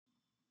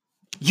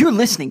You're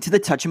listening to the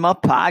Touch 'em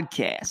Up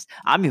podcast.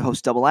 I'm your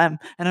host, Double M,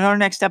 and in our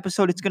next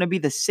episode, it's going to be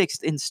the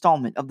 6th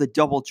installment of the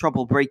Double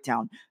Trouble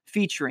Breakdown,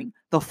 featuring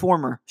the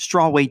former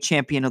strawweight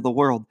champion of the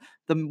world,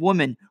 the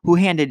woman who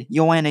handed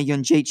Joanna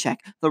Jędrzejczyk,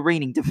 the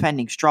reigning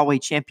defending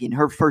strawweight champion,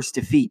 her first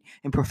defeat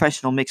in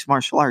professional mixed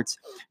martial arts,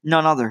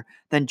 none other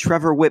than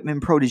Trevor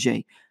Whitman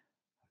protege,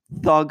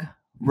 Thug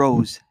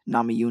Rose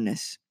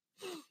Namajunas.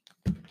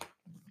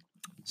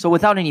 So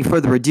without any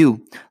further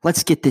ado,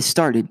 let's get this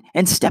started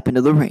and step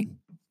into the ring.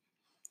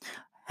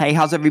 Hey,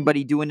 how's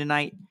everybody doing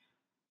tonight?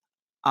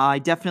 I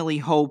definitely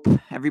hope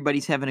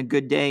everybody's having a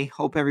good day.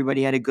 Hope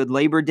everybody had a good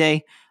Labor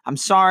Day. I'm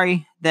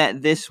sorry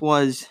that this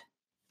was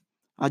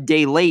a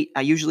day late.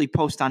 I usually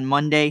post on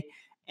Monday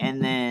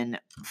and then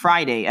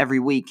Friday every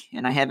week,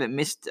 and I haven't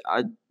missed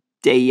a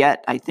day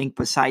yet, I think,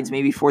 besides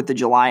maybe 4th of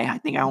July. I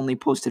think I only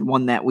posted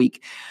one that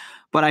week.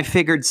 But I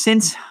figured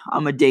since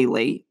I'm a day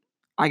late,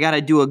 I got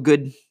to do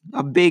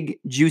a big,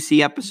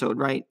 juicy episode,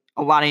 right?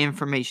 A lot of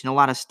information, a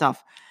lot of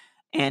stuff.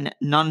 And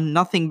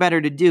nothing better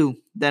to do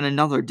than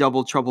another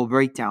Double Trouble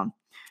breakdown.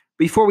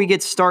 Before we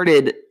get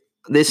started,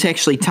 this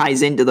actually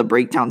ties into the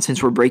breakdown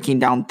since we're breaking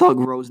down Thug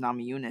Rose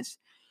Namajunas.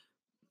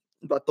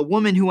 But the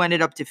woman who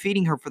ended up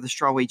defeating her for the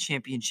strawweight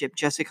championship,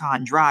 Jessica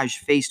Andrade,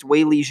 faced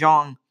Weili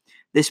Zhang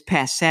this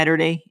past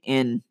Saturday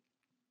in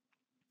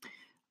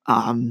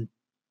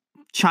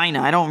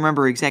China. I don't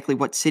remember exactly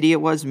what city it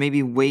was,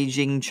 maybe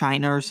Beijing,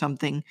 China or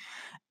something.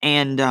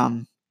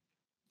 And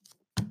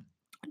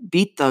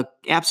beat the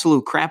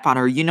absolute crap out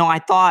of her. You know,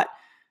 I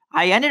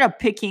ended up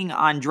picking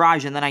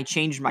Andrade and then I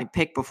changed my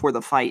pick before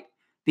the fight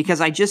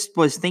because I just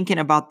was thinking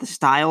about the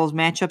styles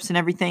matchups and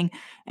everything.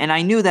 And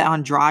I knew that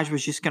Andrade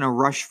was just going to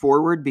rush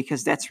forward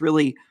because that's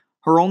really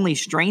her only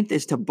strength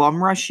is to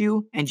bum rush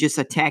you and just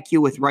attack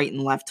you with right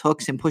and left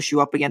hooks and push you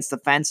up against the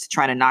fence to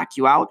try to knock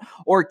you out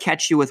or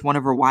catch you with one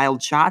of her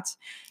wild shots.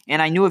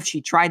 And I knew if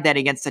she tried that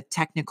against a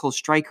technical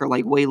striker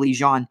like Weili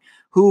Zhang,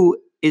 who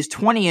is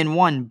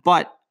 20-1,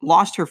 but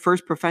lost her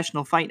first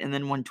professional fight and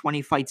then won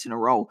 20 fights in a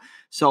row.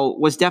 So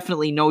was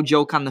definitely no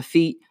joke on the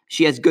feet.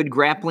 She has good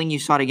grappling. You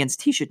saw it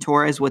against Tecia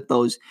Torres with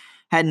those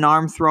head and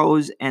arm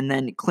throws and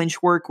then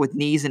clinch work with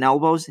knees and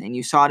elbows. And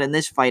you saw it in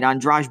this fight.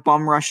 Andrade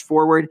bum rushed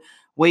forward.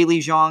 Weili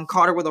Zhang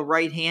caught her with a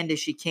right hand as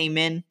she came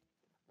in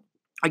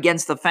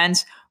against the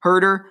fence,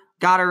 hurt her,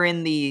 got her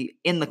in the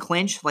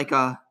clinch, like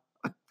a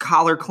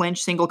collar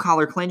clinch, single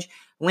collar clinch,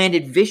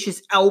 landed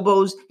vicious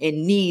elbows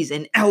and knees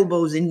and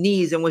elbows and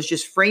knees and was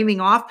just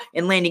framing off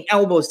and landing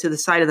elbows to the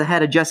side of the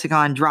head of Jessica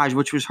Andrade,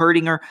 which was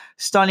hurting her,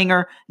 stunning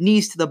her,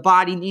 knees to the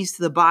body, knees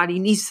to the body,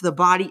 knees to the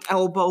body,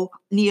 elbow,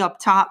 knee up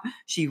top.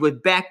 She was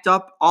backed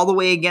up all the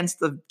way against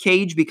the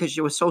cage because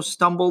she was so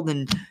stumbled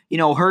and,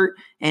 hurt.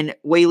 And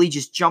Weili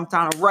just jumped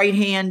on a right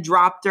hand,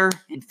 dropped her,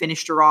 and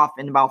finished her off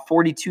in about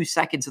 42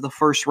 seconds of the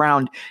first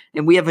round.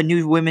 And we have a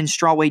new women's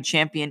strawweight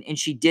champion, and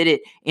she did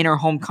it in her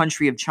home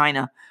country of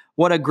China.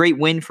 What a great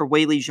win for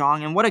Weili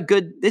Zhang,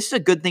 and this is a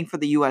good thing for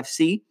the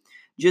UFC,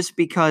 just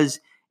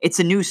because it's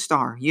a new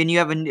star.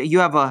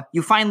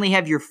 You finally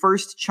have your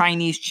first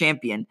Chinese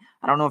champion.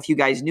 I don't know if you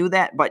guys knew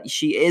that, but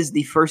she is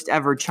the first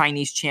ever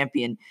Chinese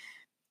champion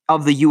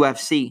of the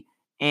UFC,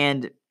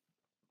 and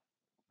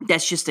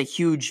that's just a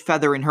huge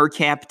feather in her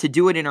cap to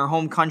do it in her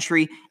home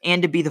country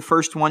and to be the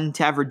first one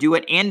to ever do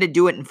it and to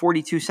do it in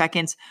 42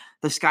 seconds.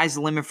 The sky's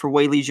the limit for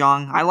Weili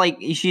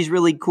Zhang. She's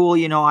really cool.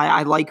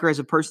 I like her as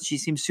a person. She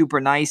seems super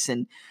nice.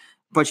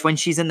 But when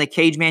she's in the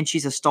cage, man,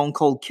 she's a stone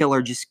cold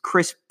killer. Just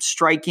crisp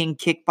striking,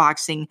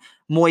 kickboxing,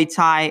 Muay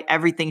Thai.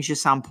 Everything's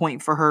just on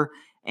point for her.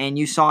 And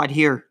you saw it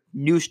here.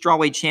 New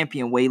strawweight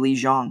champion, Weili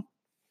Zhang.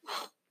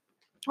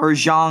 Or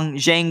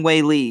Zhang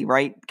Weili,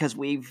 right? Because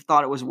we've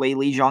thought it was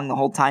Weili Zhang the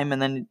whole time,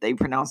 and then they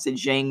pronounced it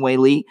Zhang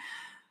Weili.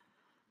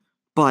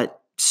 But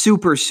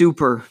super,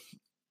 super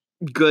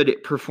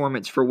good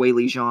performance for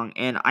Weili Zhang,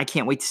 and I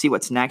can't wait to see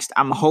what's next.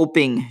 I'm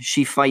hoping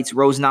she fights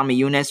Rose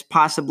Namajunas,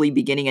 possibly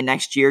beginning of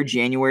next year,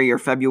 January or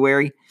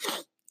February.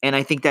 And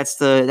I think that's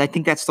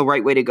the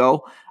right way to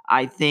go.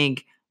 I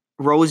think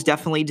Rose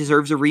definitely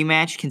deserves a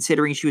rematch,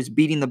 considering she was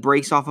beating the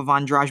brakes off of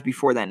Andrade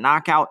before that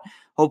knockout.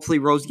 Hopefully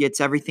Rose gets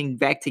everything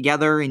back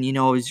together and,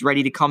 is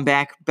ready to come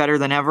back better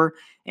than ever.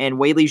 And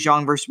Weili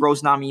Zhang versus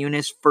Rose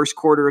Namajunas, first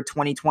quarter of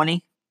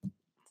 2020.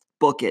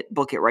 Book it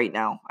right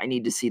now. I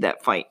need to see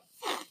that fight.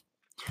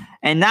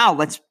 And now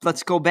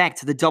let's go back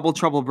to the Double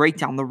Trouble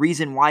breakdown, the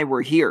reason why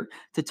we're here,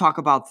 to talk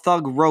about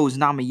Thug Rose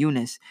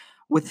Namajunas.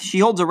 She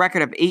holds a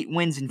record of 8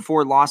 wins and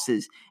 4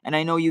 losses. And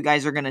I know you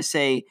guys are going to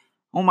say,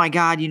 oh my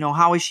God,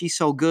 how is she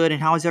so good?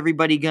 And how is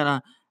everybody going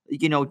to,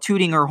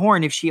 tooting her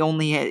horn if she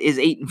only is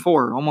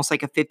 8-4, almost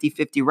like a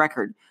 50-50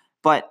 record.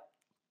 But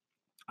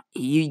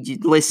you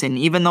listen,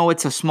 even though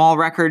it's a small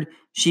record,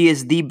 she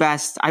is the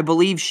best. I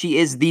believe she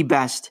is the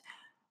best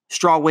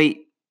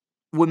strawweight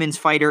women's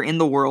fighter in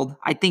the world.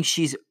 I think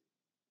she's,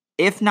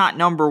 if not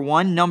number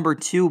 1, number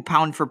 2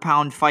 pound for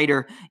pound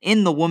fighter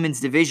in the women's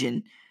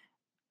division,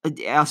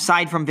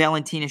 aside from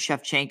Valentina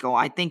Shevchenko.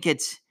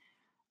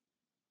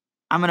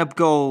 I'm going to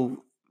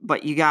go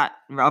but you got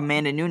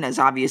Amanda Nunes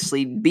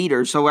obviously beat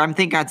her. So I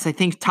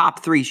think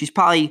top 3. She's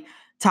probably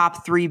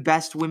top 3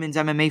 best women's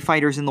MMA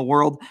fighters in the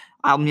world.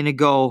 I'm going to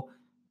go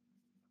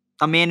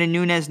Amanda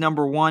Nunes,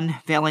 number 1.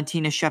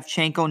 Valentina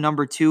Shevchenko,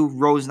 number 2.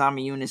 Rose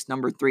Namajunas,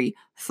 number 3.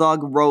 Thug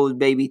Rose,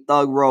 baby.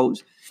 Thug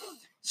Rose.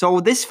 So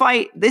this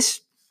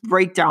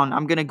breakdown,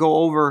 I'm going to go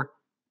over,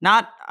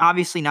 not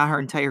her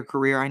entire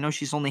career. I know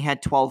she's only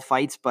had 12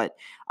 fights, but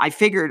I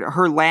figured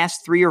her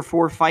last 3 or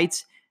 4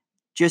 fights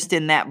just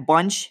in that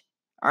bunch,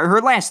 or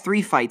her last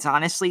 3 fights,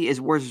 honestly, is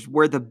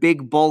where the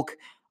big bulk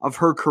of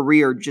her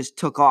career just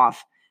took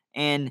off.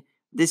 And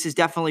this is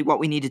definitely what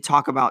we need to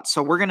talk about.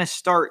 So we're going to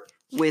start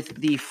with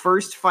the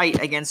first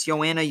fight against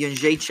Joanna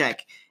Jędrzejczyk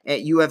at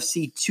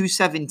UFC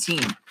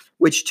 217,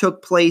 which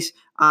took place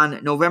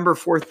on November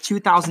 4th,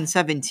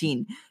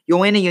 2017.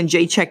 Joanna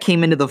Jędrzejczyk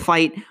came into the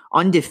fight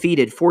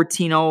undefeated,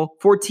 14-0,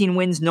 14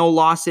 wins, no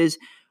losses.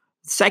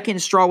 Second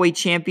strawweight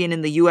champion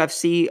in the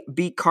UFC,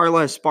 beat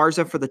Carla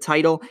Esparza for the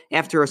title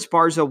after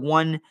Esparza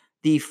won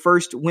the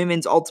first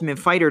women's Ultimate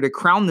Fighter to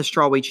crown the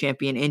strawweight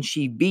champion, and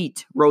she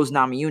beat Rose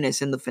Namajunas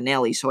in the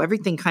finale. So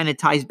everything kind of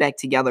ties back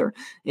together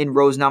in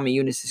Rose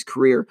Namajunas'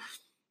 career.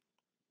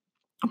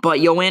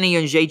 But Joanna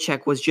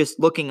Jędrzejczyk was just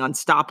looking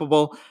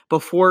unstoppable.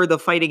 Before the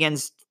fight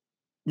against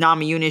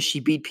Namajunas, she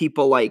beat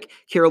people like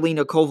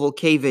Karolina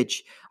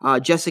Kowalkiewicz,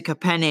 Jessica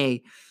Penne,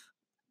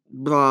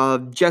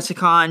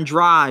 Jessica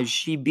Andrade.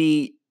 She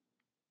beat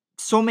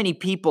so many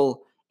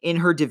people in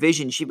her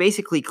division. She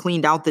basically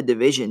cleaned out the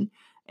division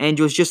and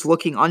was just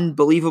looking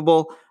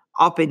unbelievable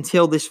up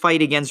until this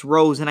fight against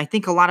Rose. And I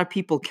think a lot of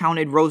people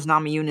counted Rose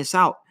Namajunas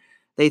out.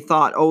 They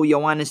thought, oh,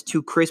 Joanna's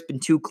too crisp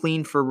and too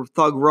clean for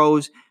Thug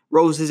Rose.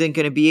 Rose isn't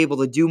going to be able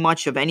to do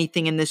much of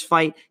anything in this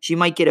fight. She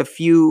might get a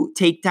few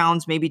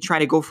takedowns, maybe try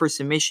to go for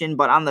submission,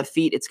 but on the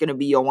feet, it's going to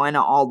be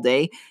Joanna all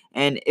day.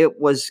 And it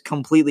was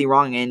completely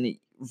wrong, and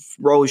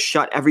Rose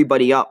shut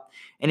everybody up.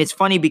 And it's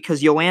funny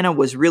because Joanna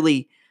was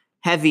really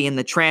heavy in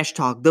the trash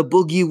talk. The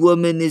boogie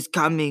woman is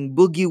coming.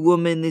 Boogie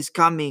woman is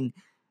coming.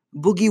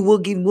 Boogie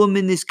woogie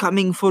woman is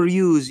coming for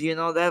yous. You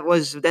know,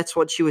 that's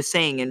what she was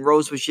saying. And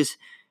Rose was just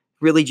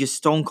really just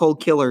stone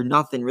cold killer.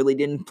 Nothing. Really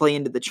didn't play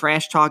into the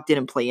trash talk.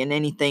 Didn't play in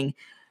anything.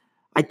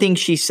 I think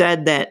she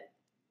said that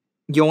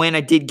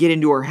Joanna did get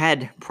into her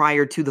head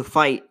prior to the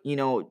fight, you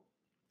know,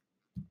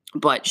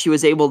 but she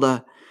was able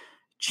to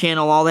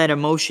channel all that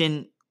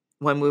emotion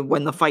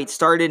when the fight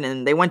started,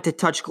 and they went to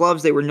touch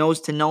gloves. They were nose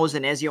to nose,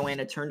 and as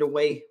Joanna turned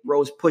away,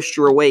 Rose pushed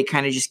her away,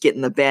 kind of just getting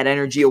the bad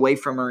energy away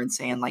from her and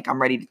saying, like,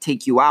 I'm ready to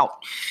take you out.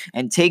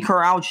 And take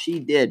her out, she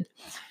did.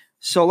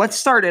 So let's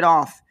start it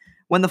off.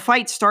 When the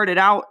fight started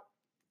out,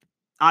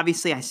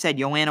 obviously I said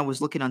Joanna was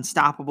looking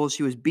unstoppable.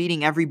 She was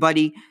beating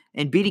everybody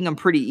and beating them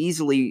pretty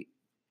easily.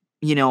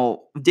 You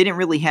know, didn't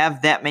really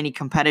have that many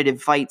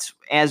competitive fights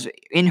as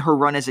in her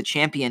run as a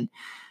champion.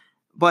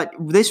 But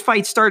this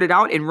fight started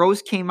out, and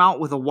Rose came out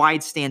with a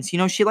wide stance. You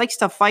know, she likes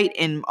to fight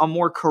in a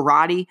more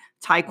karate,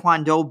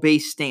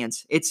 taekwondo-based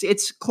stance.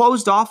 It's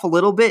closed off a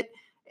little bit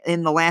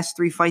in the last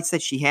 3 fights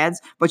that she has,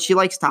 but she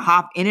likes to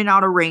hop in and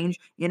out of range,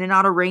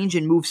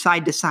 and move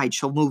side to side.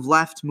 She'll move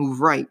left,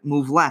 move right,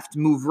 move left,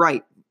 move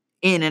right,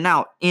 in and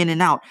out, in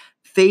and out.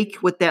 Fake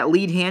with that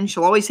lead hand.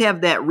 She'll always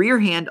have that rear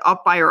hand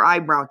up by her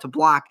eyebrow to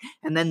block,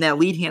 and then that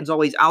lead hand's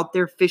always out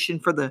there fishing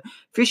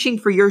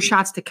for your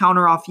shots to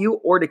counter off you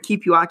or to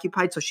keep you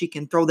occupied so she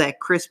can throw that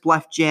crisp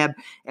left jab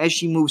as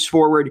she moves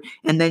forward.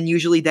 And then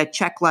usually that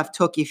check left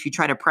hook, if you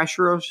try to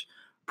pressure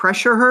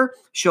her,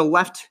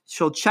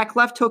 she'll check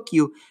left hook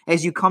you.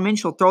 As you come in,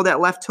 she'll throw that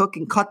left hook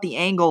and cut the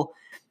angle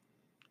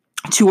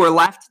to her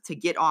left to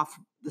get off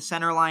the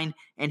center line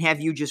and have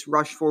you just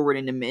rush forward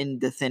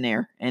into thin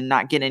air and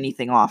not get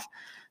anything off.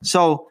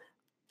 So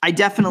I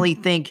definitely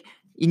think,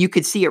 and you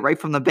could see it right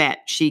from the bat,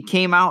 she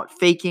came out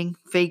faking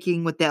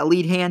with that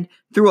lead hand,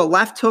 threw a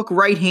left hook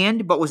right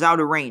hand, but was out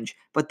of range.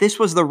 But this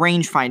was the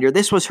rangefinder.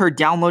 This was her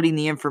downloading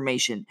the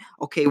information.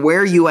 Okay,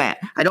 where are you at?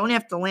 I don't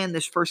have to land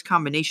this first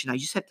combination. I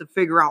just have to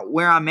figure out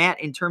where I'm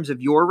at in terms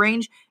of your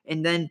range.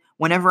 And then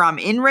whenever I'm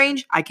in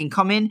range, I can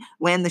come in,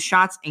 land the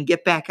shots, and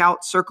get back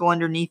out, circle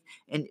underneath,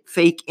 and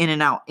fake in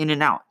and out, in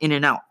and out, in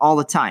and out all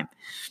the time.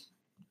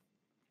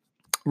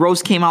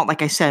 Rose came out,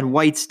 like I said,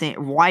 wide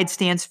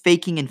stance,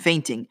 faking and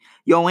feinting.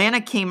 Joanna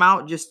came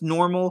out just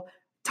normal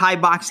Thai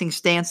boxing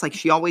stance like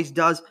she always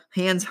does,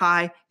 hands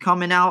high,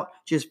 coming out,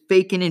 just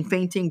faking and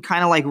feinting,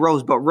 kind of like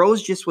Rose. But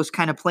Rose just was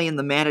kind of playing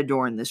the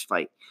matador in this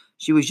fight.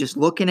 She was just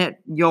looking at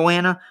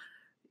Joanna,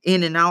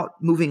 in and out,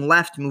 moving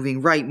left,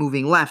 moving right,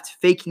 moving left,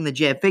 faking the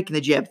jab,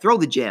 throw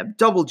the jab,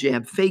 double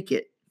jab, fake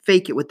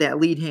it with that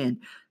lead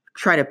hand.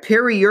 Try to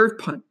parry your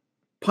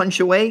punch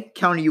away,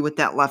 counter you with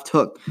that left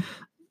hook.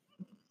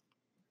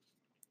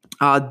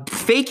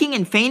 Faking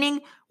and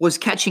feigning was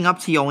catching up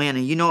to Joanna.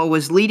 You know, it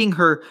was leading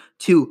her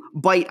to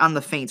bite on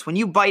the feints. When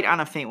you bite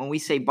on a feint, when we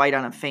say bite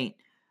on a feint,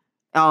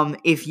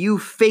 if you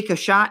fake a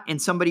shot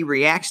and somebody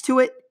reacts to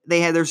it,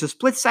 there's a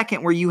split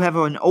second where you have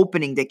an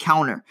opening to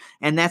counter.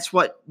 And that's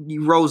what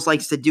Rose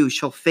likes to do.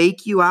 She'll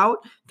fake you out,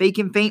 fake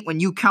and feint. When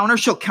you counter,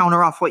 she'll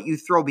counter off what you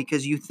throw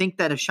because you think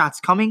that a shot's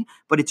coming,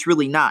 but it's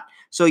really not.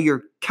 So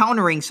you're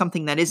countering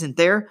something that isn't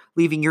there,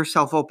 leaving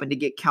yourself open to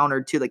get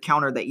countered to the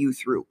counter that you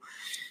threw.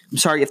 I'm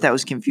sorry if that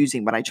was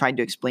confusing, but I tried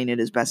to explain it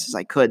as best as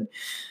I could.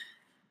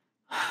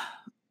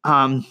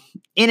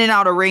 In and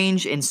out of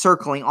range and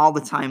circling all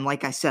the time.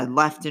 Like I said,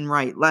 left and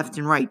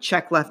right,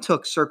 check left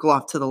hook, circle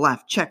off to the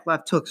left, check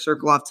left hook,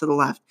 circle off to the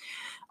left.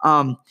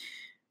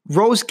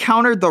 Rose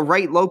countered the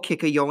right low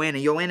kick of Joanna.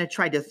 Joanna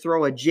tried to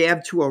throw a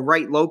jab to a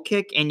right low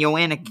kick, and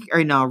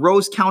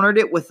Rose countered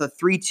it with a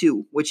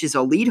 3-2, which is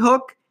a lead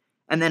hook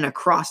and then a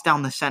cross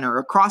down the center.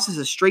 A cross is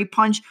a straight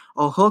punch.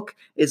 A hook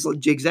is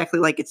exactly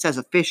like it says,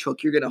 a fish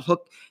hook. You're going to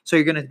hook. So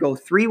you're going to go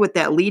 3 with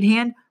that lead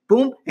hand,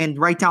 boom, and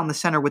right down the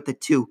center with the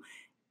 2.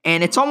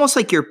 And it's almost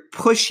like you're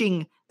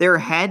pushing their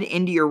head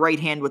into your right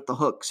hand with the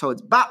hook. So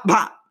it's bop,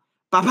 bop,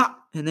 bop, bop,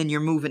 and then you're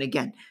moving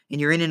again.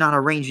 And you're in and out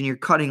of range, and you're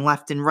cutting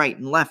left and right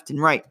and left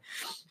and right.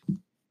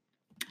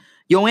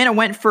 Joanna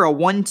went for a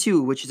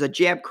 1-2, which is a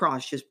jab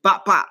cross, just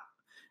bop, bop.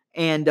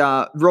 And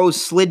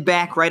Rose slid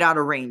back right out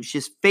of range,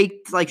 just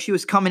faked like she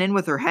was coming in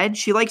with her head.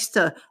 She likes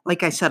to,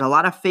 like I said, a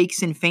lot of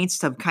fakes and feints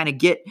to kind of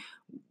get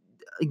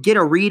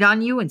a read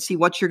on you and see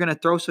what you're going to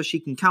throw so she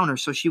can counter.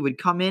 So she would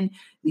come in,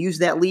 use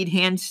that lead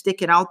hand,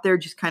 stick it out there,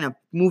 just kind of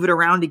move it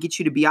around to get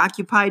you to be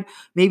occupied,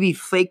 maybe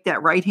fake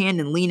that right hand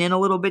and lean in a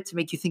little bit to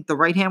make you think the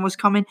right hand was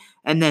coming,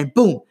 and then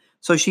boom.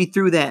 So she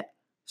threw that.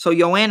 So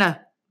Joanna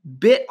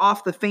bit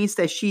off the feints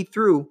that she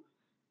threw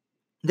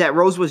that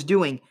Rose was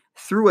doing,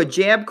 threw a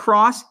jab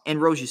cross,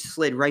 and Rose just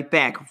slid right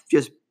back.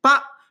 Just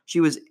bop. She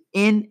was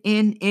in,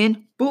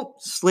 boom,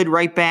 slid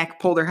right back,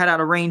 pulled her head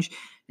out of range,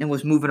 and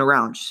was moving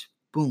around. Just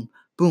boom,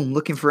 boom,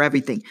 looking for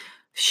everything.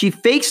 She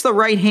fakes the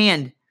right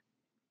hand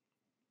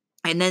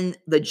and then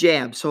the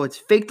jab. So it's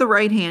fake the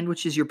right hand,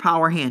 which is your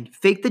power hand.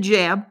 Fake the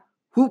jab.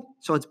 Whoop.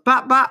 So it's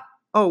bop, bop.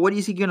 Oh, what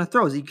is he going to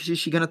throw? Is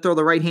she going to throw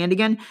the right hand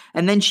again?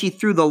 And then she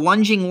threw the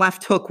lunging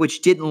left hook,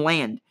 which didn't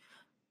land.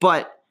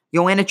 But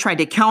Joanna tried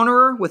to counter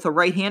her with a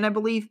right hand, I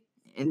believe,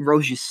 and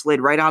Rose just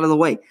slid right out of the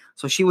way.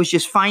 So she was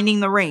just finding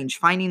the range,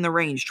 trying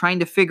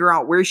to figure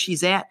out where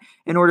she's at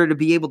in order to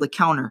be able to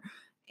counter.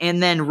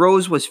 And then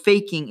Rose was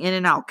faking in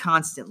and out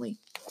constantly.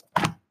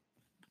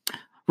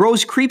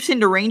 Rose creeps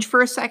into range for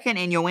a second,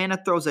 and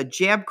Joanna throws a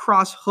jab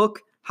cross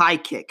hook high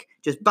kick.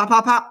 Just bop,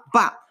 bop, bop,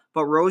 bop.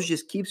 But Rose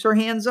just keeps her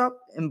hands up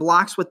and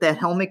blocks with that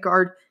helmet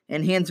guard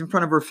and hands in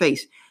front of her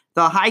face.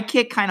 The high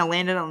kick kind of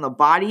landed on the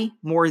body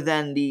more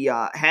than the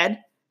head,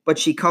 but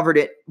she covered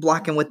it,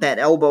 blocking with that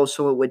elbow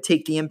so it would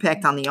take the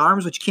impact on the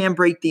arms, which can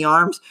break the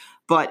arms,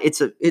 but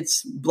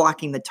it's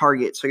blocking the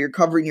target. So you're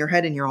covering your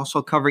head and you're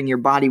also covering your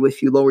body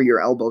if you lower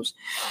your elbows.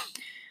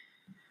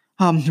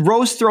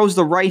 Rose throws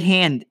the right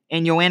hand,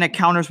 and Joanna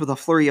counters with a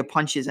flurry of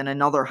punches and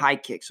another high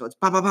kick. So it's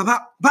bop, bop, bop,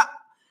 bop, bop.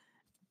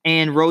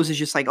 And Rose is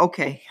just like,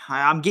 okay,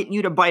 I'm getting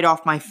you to bite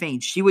off my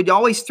feint. She would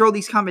always throw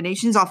these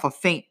combinations off a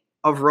feint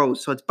of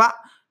Rose. So it's bop.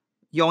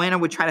 Joanna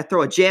would try to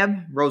throw a jab.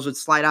 Rose would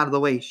slide out of the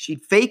way.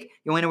 She'd fake.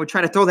 Joanna would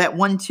try to throw that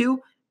 1-2.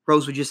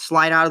 Rose would just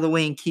slide out of the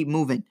way and keep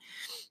moving.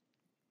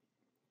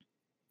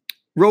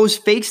 Rose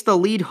fakes the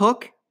lead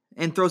hook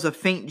and throws a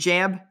feint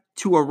jab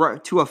to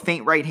a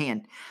feint right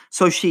hand.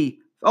 So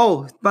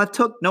butt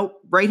hook, nope.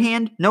 Right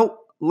hand, nope.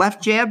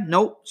 Left jab,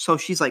 nope. So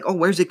she's like, oh,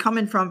 where's it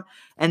coming from?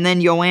 And then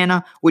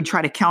Joanna would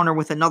try to counter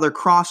with another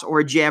cross or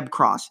a jab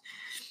cross.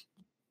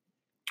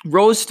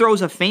 Rose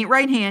throws a feint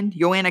right hand.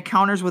 Joanna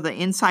counters with an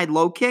inside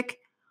low kick.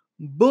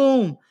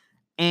 Boom.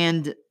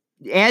 And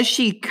as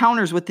she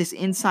counters with this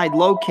inside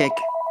low kick,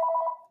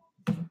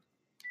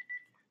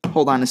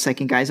 hold on a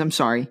second, guys. I'm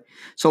sorry.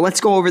 So let's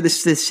go over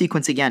this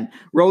sequence again.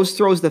 Rose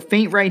throws the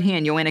feint right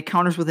hand. Joanna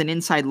counters with an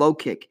inside low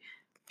kick.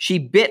 She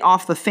bit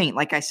off the feint.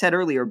 Like I said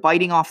earlier,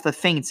 biting off the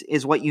feints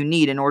is what you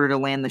need in order to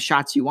land the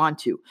shots you want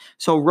to.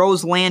 So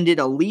Rose landed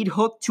a lead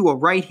hook to a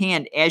right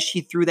hand as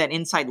she threw that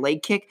inside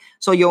leg kick.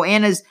 So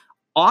Joanna's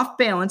off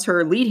balance.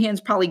 Her lead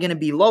hand's probably going to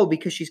be low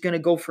because she's going to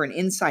go for an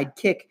inside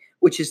kick,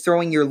 which is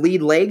throwing your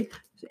lead leg.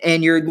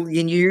 And you're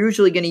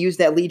usually going to use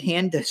that lead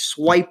hand to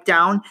swipe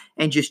down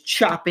and just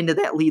chop into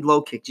that lead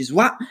low kick. Just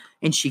whop.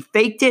 And she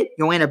faked it.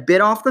 Joanna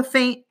bit off the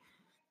feint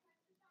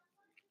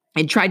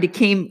and tried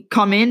to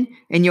come in,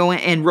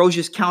 and Rose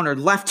just countered.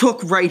 Left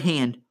hook, right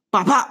hand.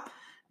 Pop, pop.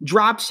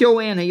 Drops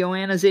Joanna.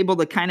 Joanna's able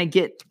to kind of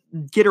get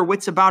her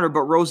wits about her,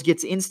 but Rose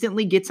gets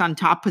on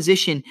top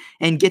position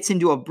and gets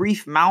into a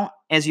brief mount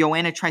as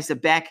Joanna tries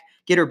to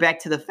get her back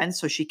to the fence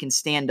so she can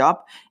stand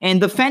up.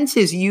 And the fence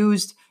is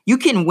used. You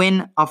can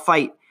win a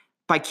fight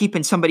by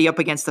keeping somebody up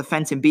against the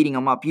fence and beating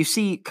them up. You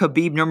see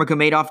Khabib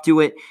Nurmagomedov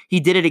do it. He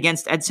did it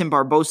against Edson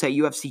Barbosa at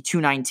UFC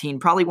 219.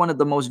 Probably one of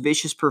the most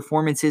vicious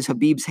performances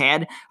Khabib's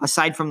had,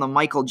 aside from the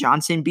Michael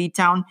Johnson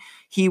beatdown.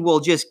 He will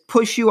just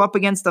push you up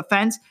against the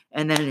fence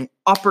and then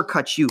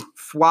uppercut you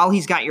while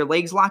he's got your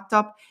legs locked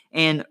up.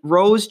 And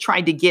Rose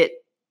tried to get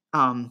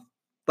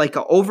like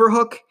an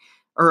overhook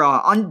or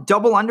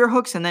double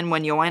underhooks. And then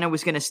when Joanna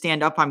was going to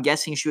stand up, I'm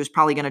guessing she was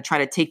probably going to try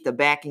to take the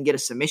back and get a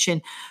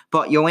submission.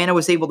 But Joanna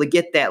was able to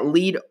get that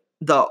lead,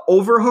 the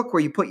overhook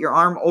where you put your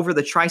arm over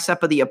the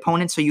tricep of the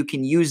opponent so you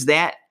can use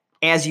that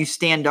as you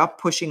stand up,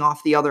 pushing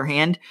off the other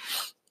hand.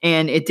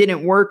 And it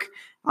didn't work.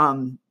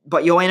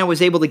 But Joanna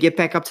was able to get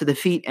back up to the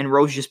feet, and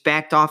Rose just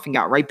backed off and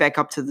got right back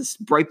up to this,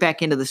 right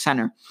back into the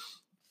center.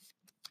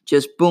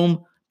 Just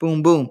boom,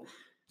 boom, boom.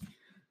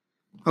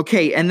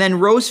 Okay, and then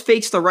Rose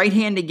fakes the right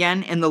hand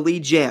again and the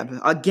lead jab.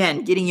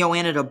 Again, getting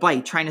Joanna to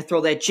bite, trying to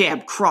throw that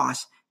jab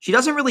cross. She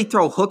doesn't really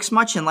throw hooks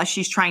much unless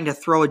she's trying to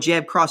throw a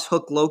jab cross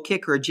hook low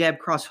kick or a jab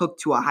cross hook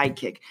to a high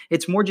kick.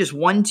 It's more just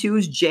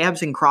 1-2s,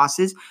 jabs, and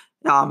crosses.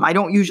 I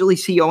don't usually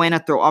see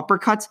Joanna throw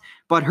uppercuts,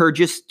 but her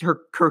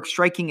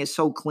striking is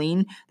so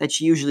clean that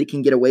she usually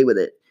can get away with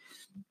it.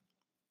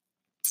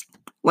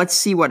 Let's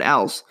see what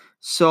else.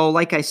 So,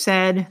 like I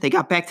said, they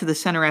got back to the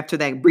center after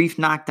that brief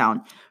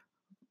knockdown.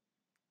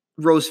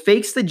 Rose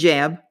fakes the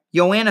jab.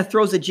 Joanna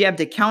throws a jab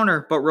to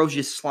counter, but Rose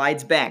just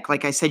slides back.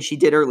 Like I said she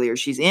did earlier.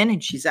 She's in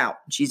and she's out.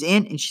 She's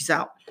in and she's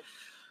out.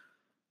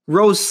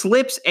 Rose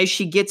slips as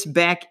she gets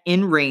back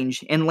in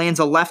range and lands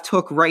a left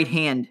hook right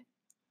hand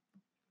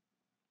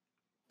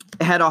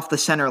head off the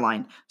center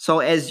line. So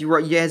as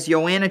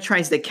Joanna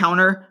tries to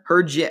counter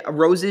her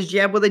Rose's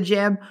jab with a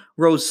jab,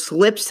 Rose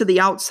slips to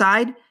the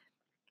outside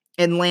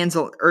and lands,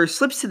 or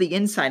slips to the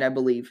inside, I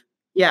believe.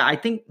 Yeah, I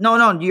think, no,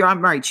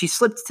 I'm right. She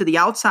slipped to the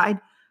outside,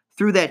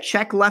 threw that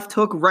check left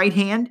hook right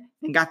hand,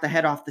 and got the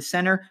head off the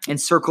center and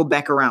circled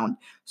back around.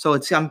 So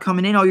I'm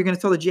coming in. Oh, you're going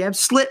to throw the jab?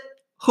 Slip,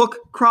 hook,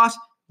 cross,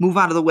 move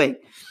out of the way.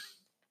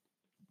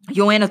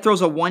 Joanna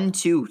throws a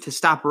 1-2 to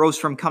stop Rose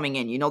from coming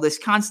in. You know, this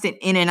constant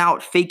in and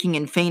out, faking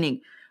and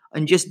feigning,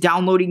 and just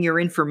downloading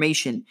your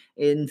information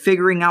and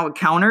figuring out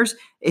counters.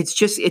 It's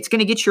going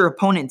to get your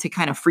opponent to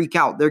kind of freak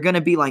out. They're going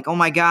to be like, oh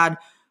my God,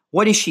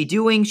 what is she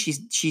doing?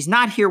 She's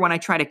not here when I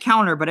try to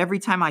counter, but every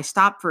time I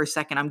stop for a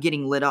second, I'm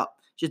getting lit up.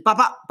 Just bop,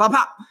 bop, bop,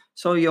 bop.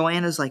 So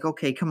Joanna's like,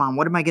 okay, come on,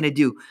 what am I going to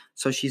do?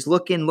 So she's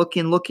looking.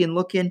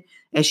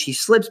 As she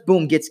slips,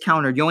 boom, gets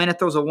countered. Joanna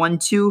throws a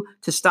 1-2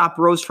 to stop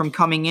Rose from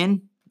coming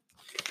in.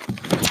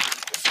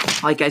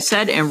 Like I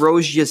said, and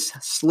Rose just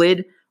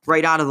slid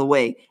right out of the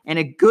way. And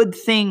a good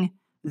thing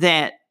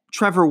that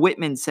Trevor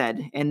Whitman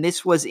said, and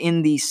this was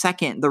in the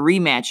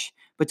rematch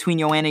between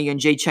Joanna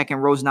Jędrzejczyk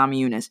and Rose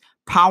Namajunas.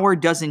 Power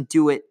doesn't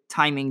do it,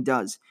 timing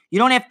does. You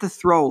don't have to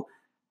throw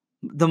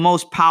the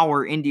most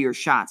power into your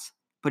shots.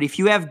 But if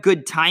you have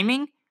good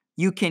timing,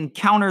 you can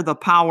counter the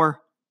power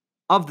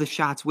of the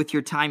shots with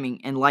your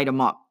timing and light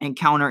them up and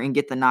counter and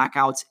get the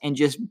knockouts and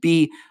just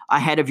be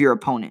ahead of your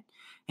opponent.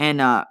 And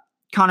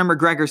Conor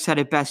McGregor said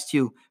it best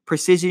too.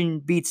 Precision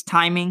beats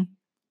timing.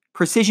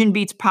 Precision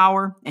beats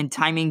power, and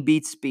timing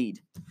beats speed.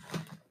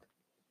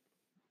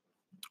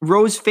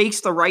 Rose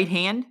fakes the right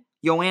hand.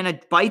 Joanna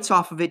bites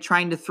off of it,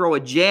 trying to throw a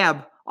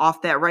jab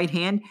off that right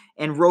hand,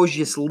 and Rose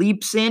just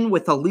leaps in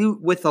with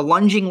a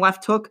lunging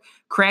left hook,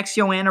 cracks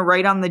Joanna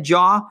right on the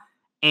jaw,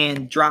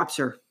 and drops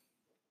her.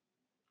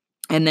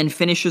 And then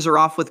finishes her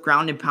off with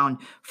ground and pound.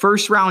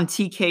 First round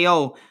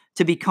TKO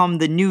to become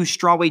the new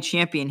strawweight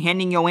champion,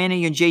 handing Joanna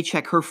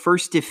Jędrzejczyk her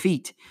first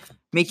defeat,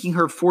 making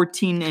her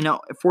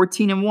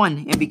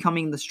 14-1 and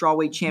becoming the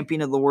strawweight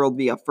champion of the world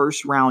via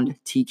first round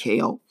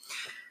TKO.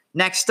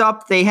 Next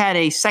up, they had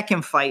a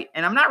second fight,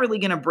 and I'm not really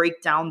going to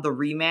break down the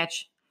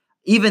rematch,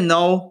 even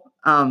though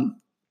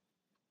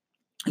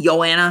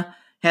Joanna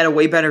had a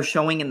way better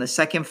showing in the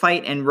second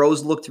fight and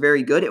Rose looked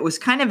very good. It was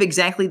kind of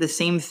exactly the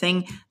same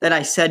thing that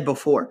I said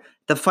before.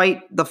 The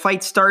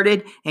fight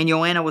started and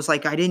Joanna was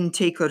like, I didn't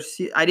take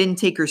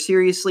her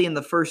seriously in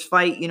the first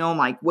fight. You know,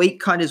 my weight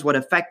cut is what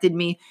affected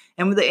me.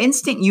 And with the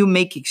instant you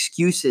make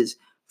excuses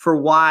for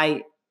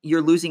why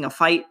you're losing a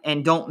fight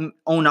and don't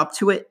own up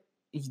to it,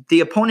 the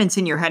opponent's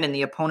in your head and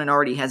the opponent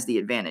already has the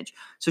advantage.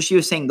 So she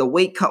was saying the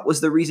weight cut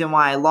was the reason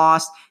why I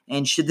lost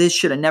and this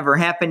should have never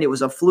happened. It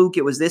was a fluke.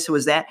 It was this, it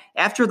was that.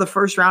 After the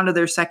first round of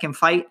their second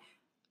fight,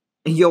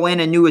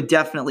 Joanna knew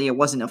it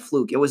wasn't a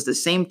fluke. It was the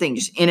same thing,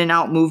 just in and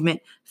out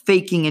movement,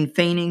 faking and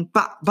feigning,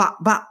 bop,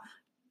 bop, bop.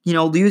 You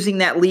know, using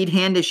that lead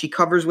hand as she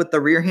covers with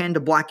the rear hand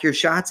to block your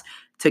shots,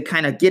 to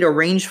kind of get a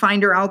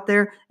rangefinder out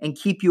there and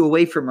keep you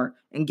away from her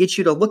and get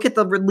you to look at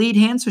the lead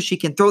hand so she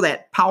can throw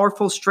that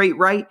powerful straight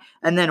right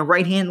and then a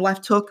right hand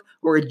left hook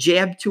or a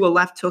jab to a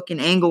left hook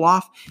and angle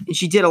off. And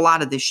she did a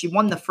lot of this. She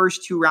won the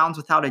first 2 rounds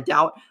without a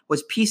doubt,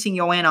 was piecing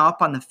Joanna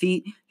up on the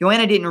feet.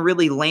 Joanna didn't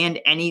really land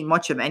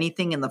much of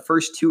anything in the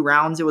first 2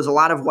 rounds. It was a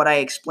lot of what I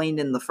explained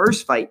in the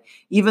first fight,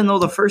 even though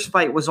the first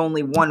fight was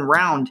only 1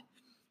 round,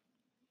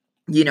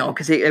 you know,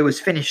 because it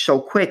was finished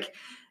so quick.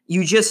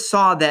 You just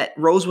saw that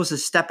Rose was a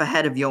step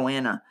ahead of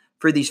Joanna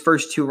for these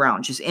first 2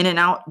 rounds. Just in and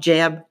out,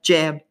 jab,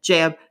 jab,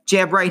 jab,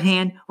 jab, right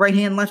hand,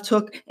 left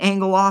hook,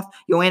 angle off.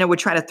 Joanna would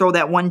try to throw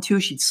that 1-2.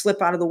 She'd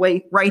slip out of the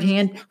way, right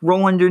hand,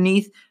 roll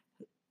underneath,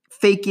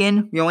 fake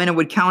in. Joanna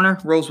would counter.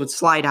 Rose would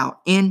slide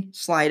out. In,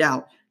 slide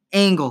out.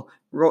 Angle.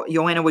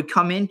 Joanna would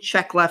come in,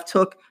 check left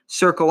hook,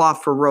 circle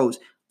off for Rose.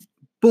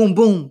 Boom,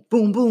 boom,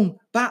 boom, boom,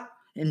 bop,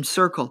 and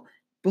circle.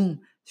 Boom.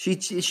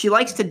 She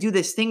likes to do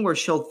this thing where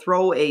she'll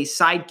throw a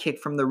side kick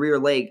from the rear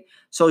leg.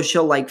 So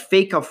she'll like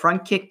fake a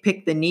front kick,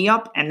 pick the knee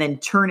up, and then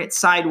turn it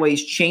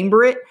sideways,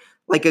 chamber it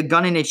like a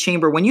gun in a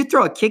chamber. When you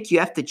throw a kick, you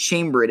have to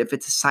chamber it if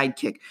it's a side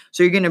kick.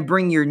 So you're going to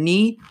bring your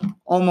knee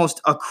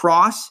almost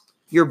across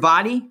your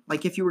body,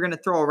 like if you were going to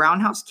throw a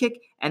roundhouse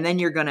kick, and then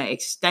you're going to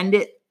extend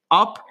it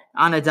up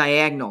on a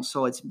diagonal.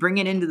 So it's bring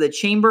it into the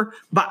chamber,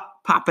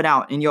 pop it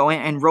out.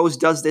 And Rose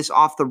does this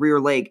off the rear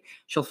leg.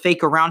 She'll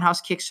fake a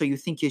roundhouse kick so you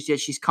think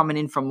she's coming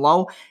in from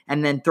low,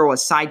 and then throw a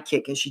side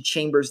kick as she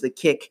chambers the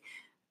kick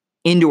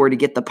into her to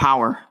get the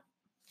power.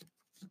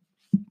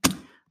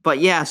 But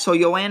yeah, so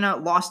Joanna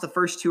lost the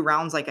first 2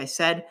 rounds, like I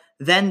said.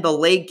 Then the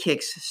leg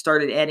kicks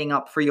started adding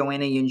up for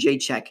Joanna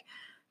Jędrzejczyk.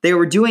 They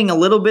were doing a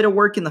little bit of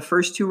work in the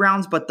first 2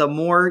 rounds, but the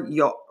more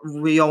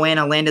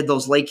Joanna landed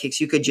those leg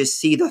kicks, you could just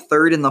see the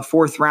 3rd and the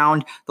 4th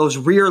round. Those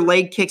rear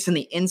leg kicks and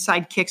the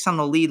inside kicks on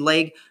the lead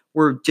leg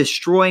were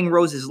destroying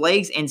Rose's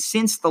legs. And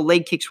since the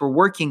leg kicks were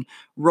working,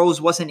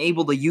 Rose wasn't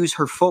able to use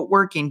her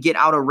footwork and get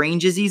out of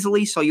range as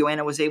easily. So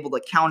Joanna was able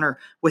to counter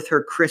with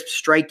her crisp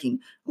striking.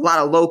 A lot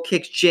of low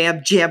kicks,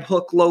 jab,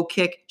 hook, low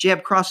kick,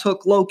 jab, cross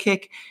hook, low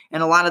kick.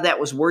 And a lot of that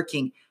was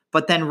working.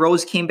 But then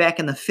Rose came back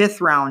in the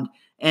 5th round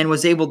and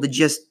was able to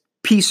just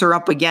piece her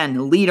up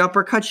again. Lead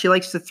uppercut, she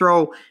likes to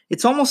throw.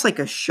 It's almost like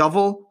a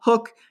shovel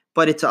hook,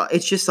 but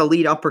it's just a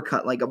lead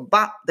uppercut, like a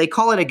bop. They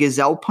call it a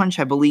gazelle punch,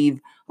 I believe.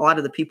 A lot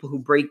of the people who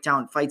break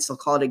down fights, they'll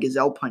call it a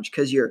gazelle punch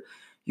because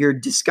you're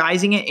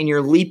disguising it and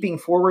you're leaping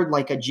forward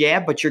like a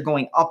jab, but you're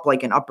going up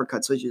like an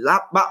uppercut. So it's just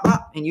up, bop,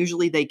 bop, and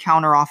usually they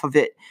counter off of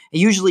it.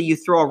 And usually you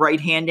throw a right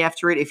hand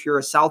after it. If you're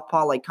a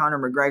southpaw like Conor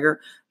McGregor,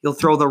 you'll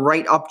throw the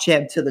right up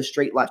jab to the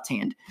straight left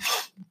hand.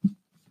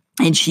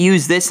 And she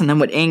used this and then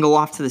would angle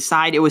off to the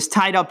side. It was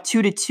tied up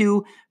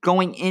 2-2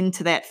 going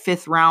into that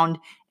 5th round.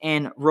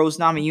 And Rose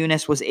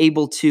Namajunas was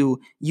able to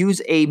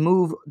use a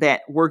move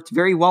that worked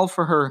very well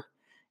for her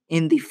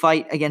in the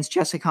fight against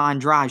Jessica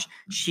Andrade.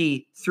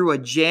 She threw a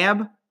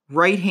jab,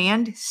 right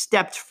hand,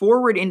 stepped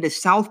forward into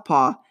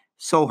southpaw.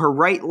 So her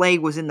right leg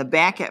was in the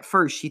back at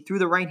first. She threw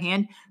the right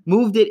hand,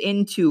 moved it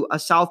into a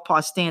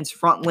southpaw stance.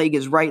 Front leg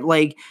is right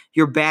leg.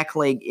 Your back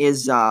leg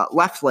is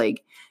left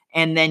leg.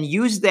 And then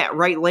used that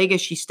right leg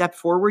as she stepped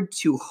forward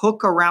to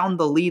hook around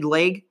the lead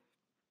leg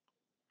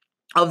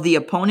of the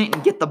opponent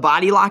and get the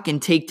body lock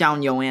and take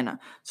down Joanna.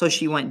 So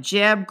she went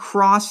jab,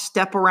 cross,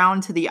 step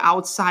around to the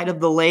outside of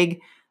the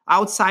leg,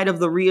 outside of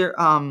the rear,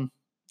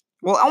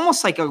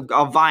 almost like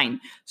a vine.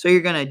 So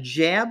you're going to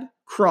jab,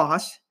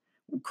 cross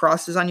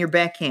is on your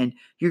backhand.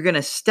 You're going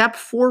to step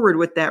forward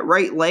with that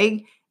right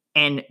leg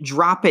and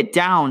drop it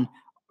down,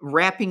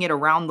 wrapping it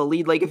around the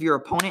lead leg of your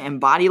opponent and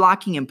body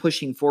locking and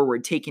pushing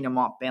forward, taking him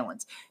off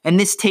balance. And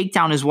this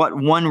takedown is what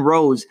won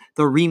Rose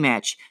the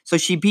rematch. So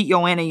she beat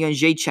Joanna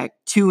Jędrzejczyk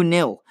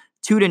 2-0,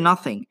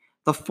 2-0.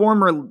 The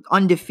former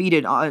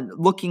undefeated,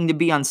 looking to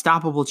be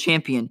unstoppable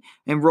champion.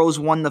 And Rose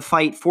won the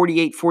fight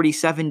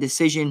 48-47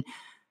 decision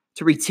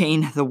to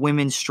retain the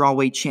women's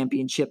strawweight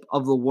championship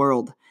of the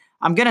world.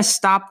 I'm going to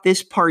stop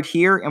this part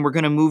here, and we're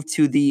going to move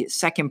to the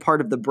second part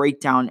of the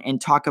breakdown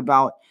and talk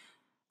about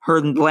her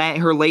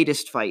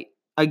latest fight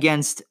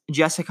against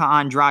Jessica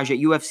Andrade at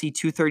UFC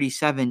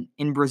 237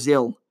 in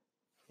Brazil.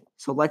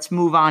 So let's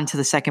move on to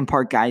the second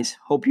part, guys.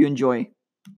 Hope you enjoy.